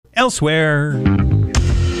Elsewhere.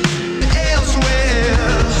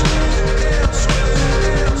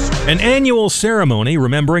 An annual ceremony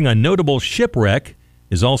remembering a notable shipwreck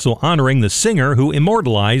is also honoring the singer who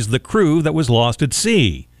immortalized the crew that was lost at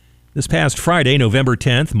sea. This past Friday, November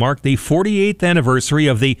 10th, marked the 48th anniversary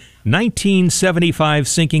of the 1975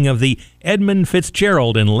 sinking of the Edmund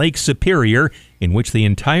Fitzgerald in Lake Superior, in which the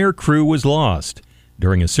entire crew was lost.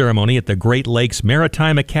 During a ceremony at the Great Lakes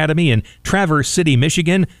Maritime Academy in Traverse City,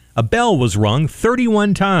 Michigan, a bell was rung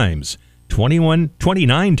 31 times, 29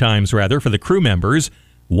 times for the crew members,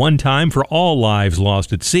 1 time for all lives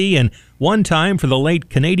lost at sea, and 1 time for the late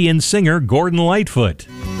Canadian singer Gordon Lightfoot.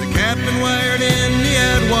 The captain wired in, he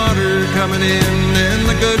had water coming in, and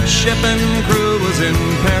the good ship and crew was in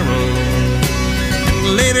peril.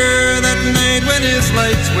 And later that night, when his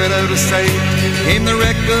lights went out of sight, came the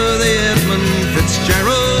wreck of the Edmund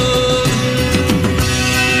Fitzgerald.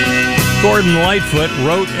 Gordon Lightfoot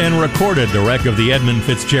wrote and recorded the wreck of the Edmund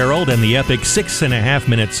Fitzgerald, and the epic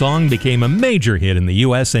 6.5-minute song became a major hit in the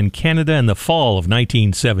U.S. and Canada in the fall of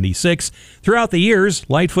 1976. Throughout the years,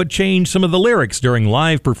 Lightfoot changed some of the lyrics during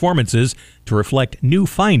live performances to reflect new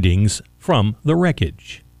findings from the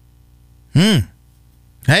wreckage.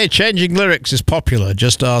 Hey, changing lyrics is popular.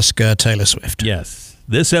 Just ask Taylor Swift. Yes.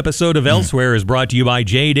 This episode of Elsewhere is brought to you by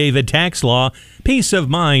J. David Tax Law. Peace of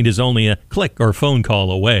mind is only a click or phone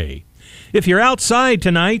call away. If you're outside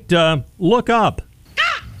tonight, look up.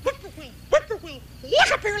 Ah! Whippoorwill! Whippoorwill!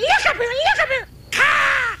 Look up here! Look up here! Look up here!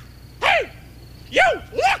 Ah! Hey! You!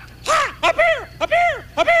 Look! Ha! Up here! Up here!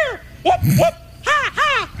 Up here! Whoop! Whoop! Ha!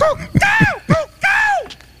 Ha! Go! Go! Go!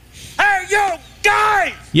 Go! Hey, you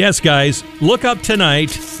guys! Yes, guys, look up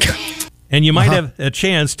tonight, and you might have a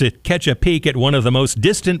chance to catch a peek at one of the most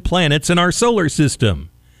distant planets in our solar system.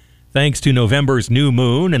 Thanks to November's new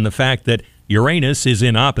moon and the fact that Uranus is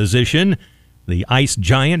in opposition, the ice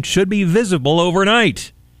giant should be visible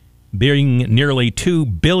overnight. Being nearly 2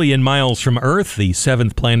 billion miles from Earth, the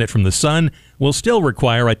 7th planet from the Sun will still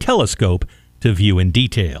require a telescope to view in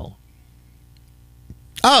detail.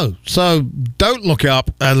 Oh, so don't look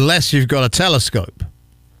up unless you've got a telescope.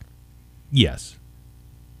 Yes.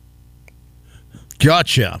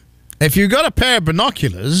 Gotcha. If you've got a pair of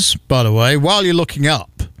binoculars, by the way, while you're looking up,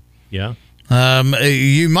 yeah,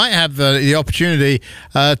 you might have the opportunity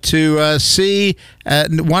to see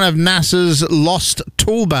one of NASA's lost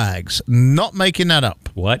tool bags. Not making that up.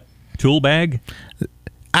 What? Tool bag?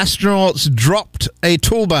 Astronauts dropped a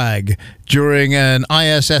tool bag during an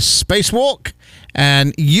ISS spacewalk,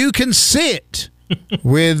 and you can see it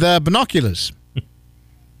with binoculars.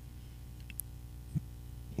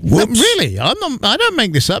 Really? I don't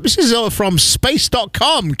make this up. This is all from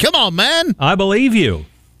space.com. Come on, man. I believe you.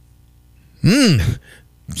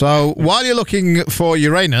 So while you're looking for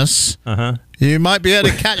Uranus, you might be able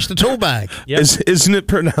to catch the tool bag. Yep. Isn't it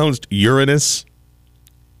pronounced Uranus?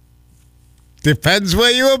 Depends where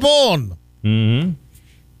you were born. Mm-hmm.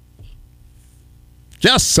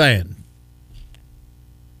 Just saying.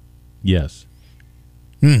 Yes.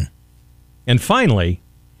 And finally,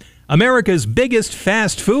 America's biggest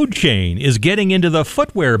fast food chain is getting into the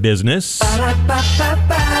footwear business. I'm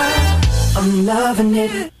loving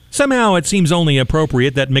it. Somehow it seems only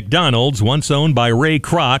appropriate that McDonald's, once owned by Ray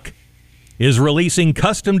Kroc, is releasing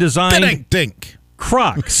custom-designed Dink.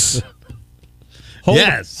 Crocs.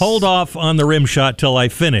 Yes. Hold off on the rim shot till I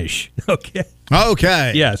finish. Okay.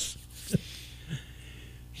 Okay. Yes.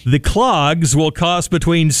 The clogs will cost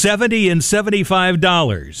between $70 and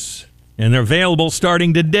 $75, and they're available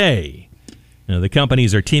starting today. Now, the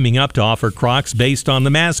companies are teaming up to offer Crocs based on the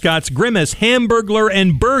mascots Grimace, Hamburglar,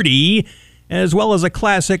 and Birdie, as well as a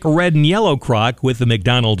classic red and yellow Croc with the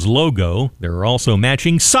McDonald's logo. There are also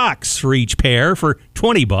matching socks for each pair for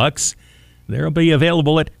 $20. They'll be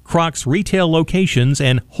available at Crocs retail locations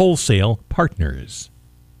and wholesale partners.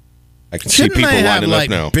 I can see people lining up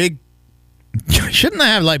now. Shouldn't they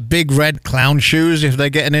have like big red clown shoes if they're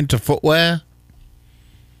getting into footwear?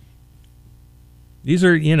 These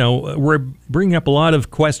are, we're bringing up a lot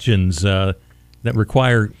of questions that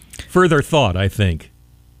require further thought, I think.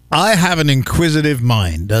 I have an inquisitive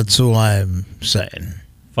mind. That's all I'm saying.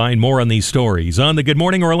 Find more on these stories on the Good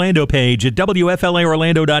Morning Orlando page at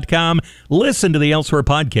WFLAOrlando.com. Listen to the Elsewhere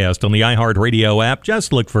podcast on the iHeartRadio app.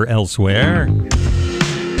 Just look for Elsewhere.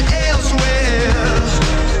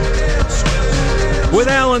 With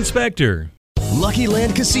Alan Spector. Lucky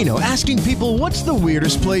Land Casino asking people, what's the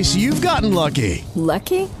weirdest place you've gotten lucky?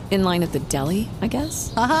 Lucky? In line at the deli, I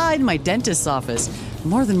guess? Aha, in my dentist's office.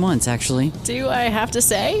 More than once, actually. Do I have to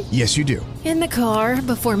say? Yes, you do. In the car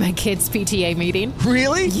before my kids' PTA meeting.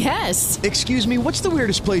 Really? Yes. Excuse me, what's the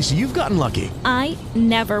weirdest place you've gotten lucky? I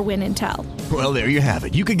never win and tell. Well, there you have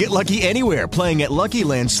it. You can get lucky anywhere, playing at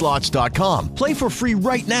LuckyLandSlots.com. Play for free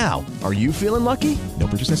right now. Are you feeling lucky? No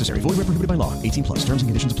purchase necessary. Void where prohibited by law. 18 plus. Terms and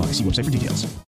conditions apply. See website for details.